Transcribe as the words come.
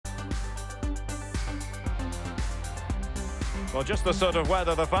Well, just the sort of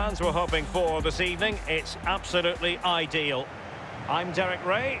weather the fans were hoping for this evening. It's absolutely ideal. I'm Derek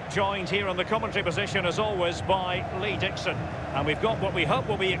Ray, joined here in the commentary position as always by Lee Dixon. And we've got what we hope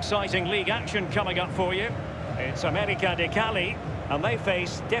will be exciting league action coming up for you. It's America de Cali, and they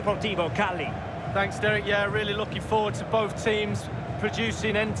face Deportivo Cali. Thanks, Derek. Yeah, really looking forward to both teams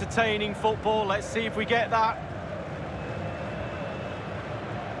producing entertaining football. Let's see if we get that.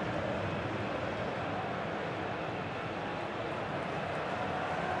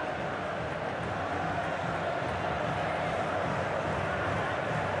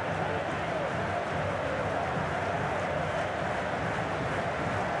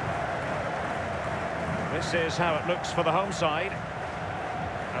 This is how it looks for the home side.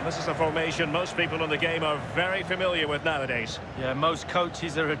 And this is a formation most people in the game are very familiar with nowadays. Yeah, most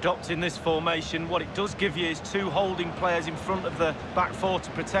coaches are adopting this formation. What it does give you is two holding players in front of the back four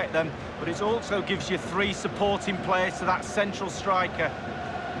to protect them, but it also gives you three supporting players to that central striker.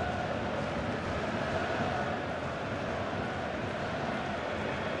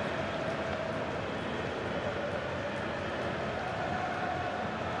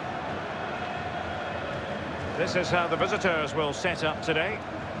 This is how the visitors will set up today.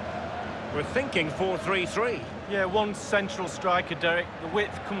 We're thinking 4-3-3. Yeah, one central striker, Derek. The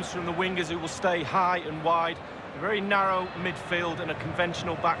width comes from the wingers who will stay high and wide. A very narrow midfield and a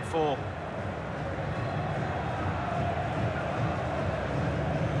conventional back four.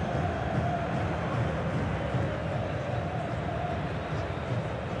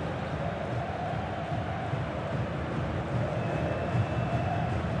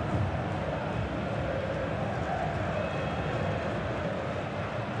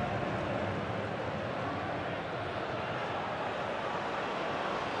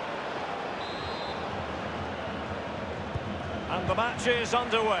 And the match is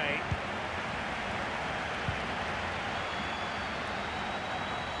underway.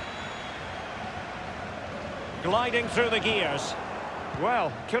 Gliding through the gears.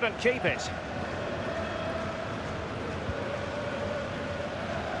 Well, couldn't keep it.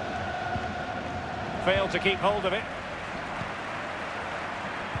 Failed to keep hold of it.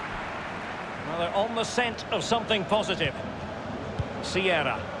 Well, they're on the scent of something positive.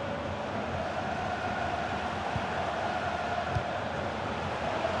 Sierra.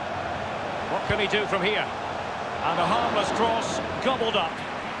 What can he do from here? And a harmless cross, gobbled up.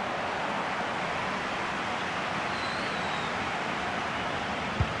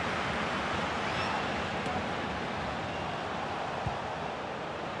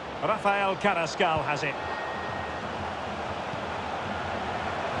 Rafael Carrascal has it.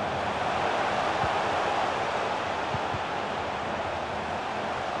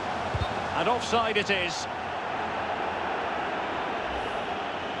 And offside it is.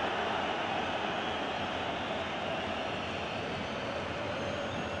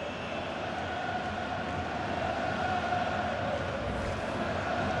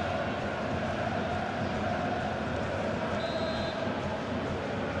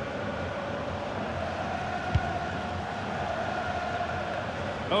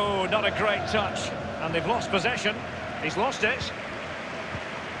 Oh, not a great touch. And they've lost possession. He's lost it.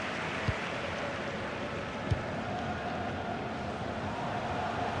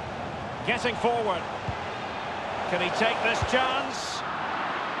 Getting forward. Can he take this chance?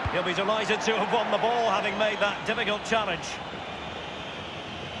 He'll be delighted to have won the ball, having made that difficult challenge.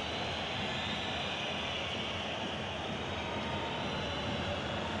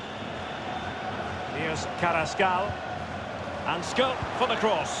 Here's Carrascal. And scope for the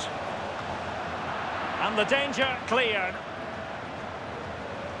cross. And the danger cleared.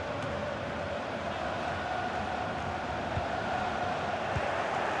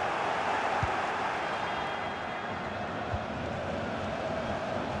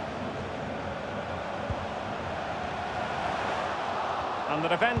 And the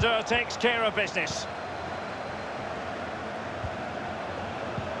defender takes care of business.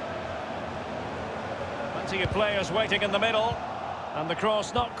 Plenty of players waiting in the middle, and the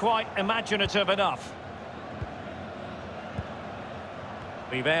cross not quite imaginative enough.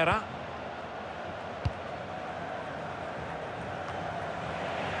 Rivera.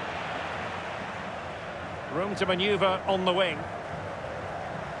 Room to manoeuvre on the wing.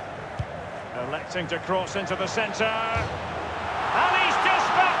 Electing to cross into the centre. And he's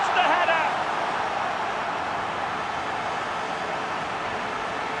dispatched the header!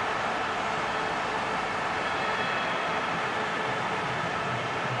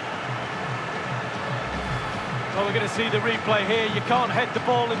 Well, we're going to see the replay here. You can't head the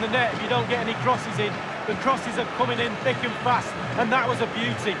ball in the net if you don't get any crosses in. The crosses are coming in thick and fast, and that was a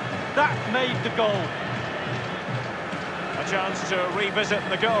beauty. That made the goal. A chance to revisit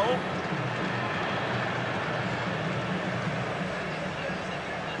the goal.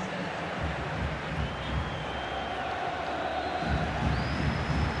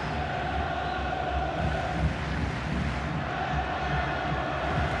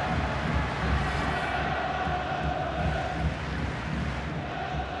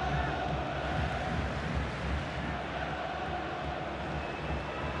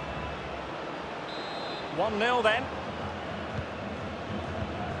 One 0 then.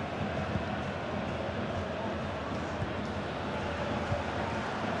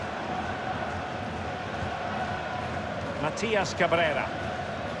 Matias Cabrera.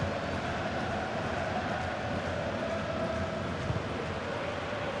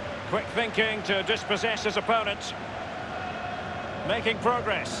 Quick thinking to dispossess his opponent. Making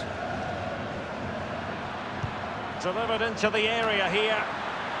progress. Delivered into the area here.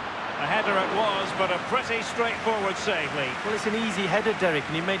 A header it was, but a pretty straightforward save, Lee. Well, it's an easy header, Derek,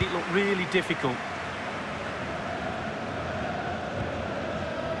 and he made it look really difficult.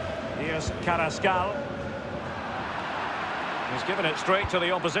 Here's Carrascal. He's given it straight to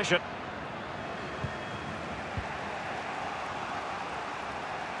the opposition.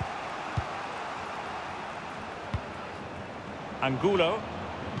 Angulo.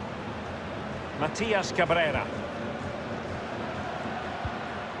 Matias Cabrera.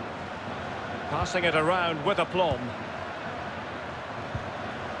 Passing it around with aplomb.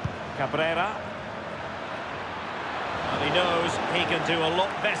 Cabrera. And he knows he can do a lot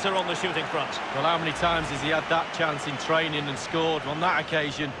better on the shooting front. Well, how many times has he had that chance in training and scored? On that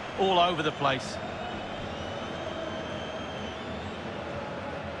occasion, all over the place.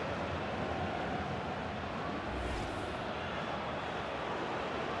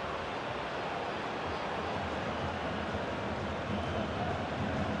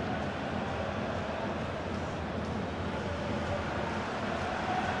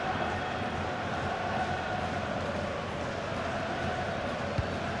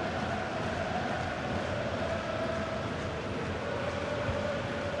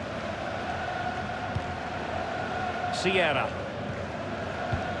 Sierra.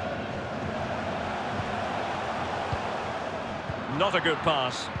 Not a good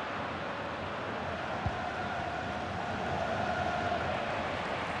pass.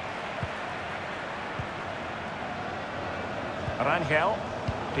 Rangel.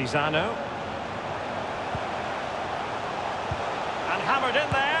 Pisano. And hammered in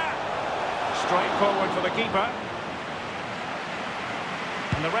there. Straight forward for the keeper.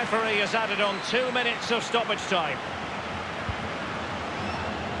 And the referee has added on 2 minutes of stoppage time.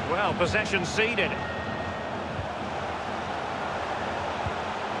 Well, possession ceded.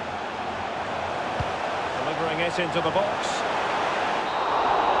 Delivering it into the box.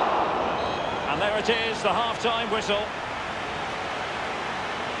 And there it is, the half-time whistle.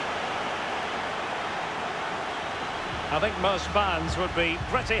 I think most fans would be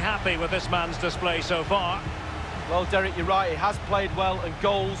pretty happy with this man's display so far. Well, Derek, you're right. He has played well, and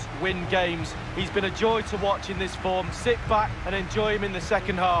goals win games. He's been a joy to watch in this form. Sit back and enjoy him in the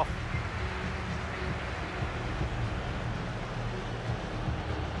second half.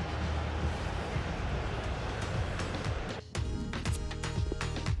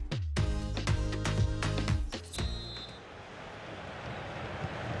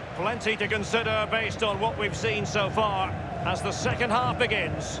 Plenty to consider based on what we've seen so far as the second half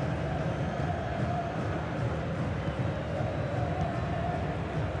begins.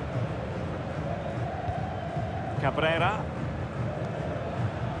 Cabrera.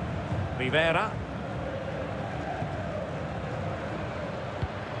 Rivera.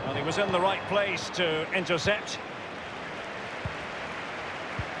 Well, he was in the right place to intercept.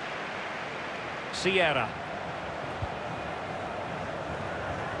 Sierra.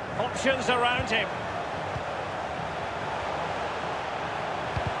 Options around him.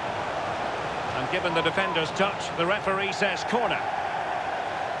 And given the defender's touch, the referee says corner.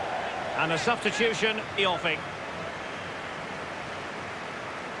 And a substitution, Ioffi.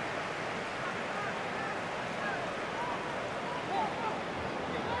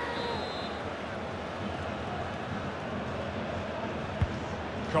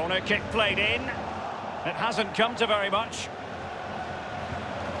 Corner kick played in. It hasn't come to very much.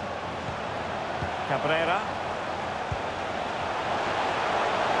 Cabrera.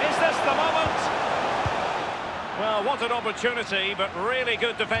 Is this the moment? Well, what an opportunity, but really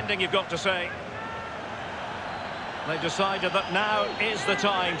good defending, you've got to say. They decided that now is the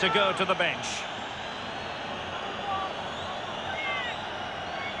time to go to the bench.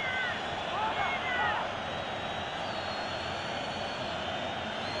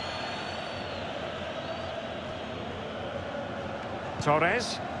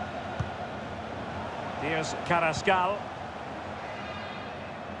 Torres. Here's Carrascal.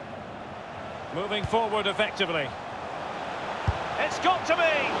 Moving forward effectively. It's got to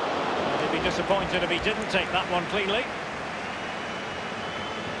be! He'd be disappointed if he didn't take that one cleanly.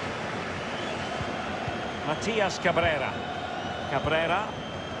 Matias Cabrera. Cabrera.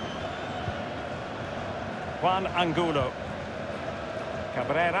 Juan Angulo.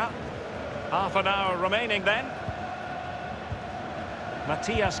 Cabrera. Half an hour remaining then.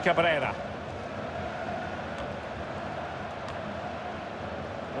 Matias Cabrera.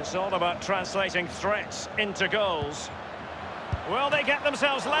 It's all about translating threats into goals. Will they get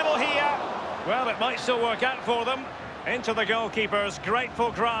themselves level here? Well, it might still work out for them. Into the goalkeeper's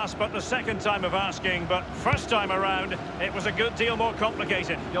grateful grasp at the second time of asking, but first time around, it was a good deal more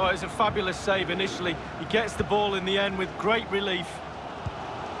complicated. You know, it was a fabulous save initially. He gets the ball in the end with great relief.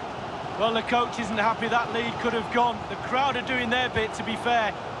 Well, the coach isn't happy that lead could have gone. The crowd are doing their bit, to be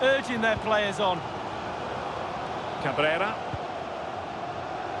fair, urging their players on. Cabrera.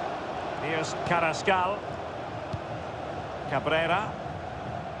 Here's Carrascal. Cabrera.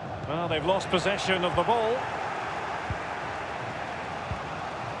 Well, they've lost possession of the ball.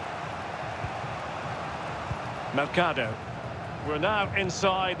 Mercado. We're now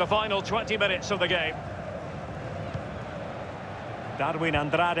inside the final 20 minutes of the game. Darwin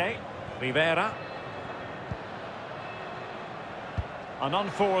Andrade. Rivera. An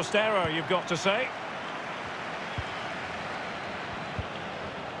unforced error, you've got to say.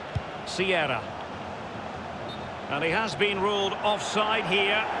 Sierra. And he has been ruled offside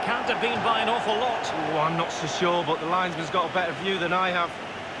here. Can't have been by an awful lot. Oh, I'm not so sure, but the linesman's got a better view than I have.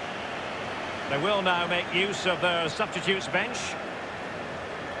 They will now make use of their substitutes bench.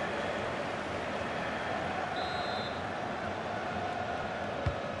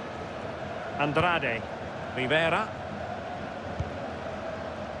 Andrade. Rivera.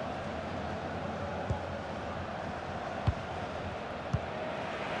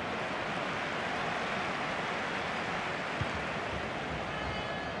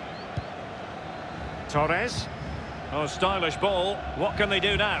 Torres. Oh, stylish ball. What can they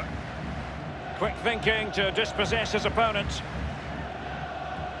do now? Quick thinking to dispossess his opponent.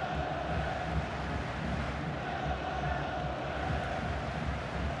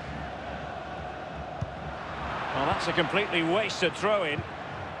 Well, that's a completely wasted throw-in.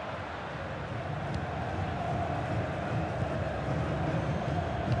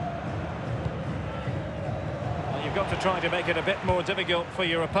 Well, you've got to try to make it a bit more difficult for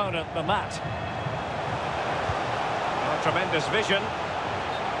your opponent than that. Oh, tremendous vision.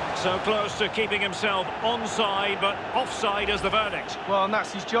 So close to keeping himself onside, but offside is the verdict. Well, and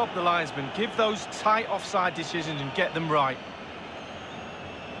that's his job, the linesman. Give those tight offside decisions and get them right.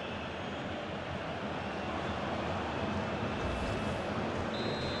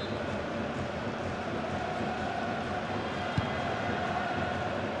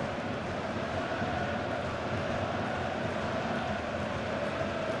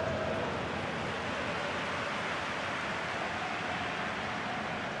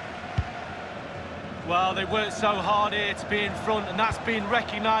 Well, they worked so hard here to be in front, and that's been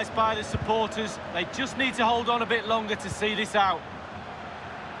recognised by the supporters. They just need to hold on a bit longer to see this out.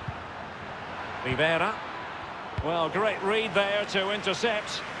 Rivera. Well, great read there to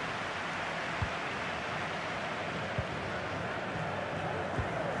intercept.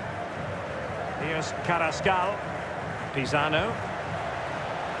 Here's Carrascal. Pisano.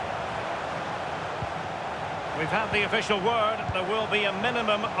 We've had the official word. There will be a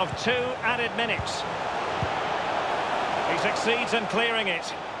minimum of 2 added minutes. He succeeds in clearing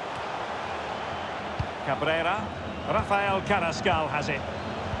it. Cabrera. Rafael Carrascal has it.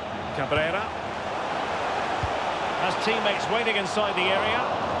 Cabrera. Has teammates waiting inside the area.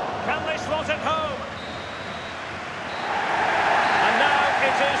 Can they slot it home? And now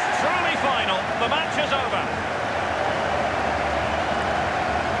it is truly final. The match is over.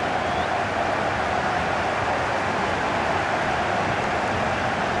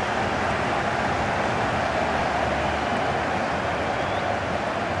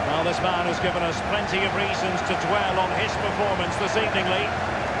 This man has given us plenty of reasons to dwell on his performance this evening, Lee.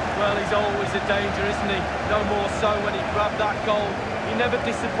 Well, he's always a danger, isn't he? No more so when he grabbed that goal. He never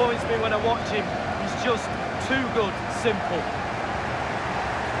disappoints me when I watch him. He's just too good, simple.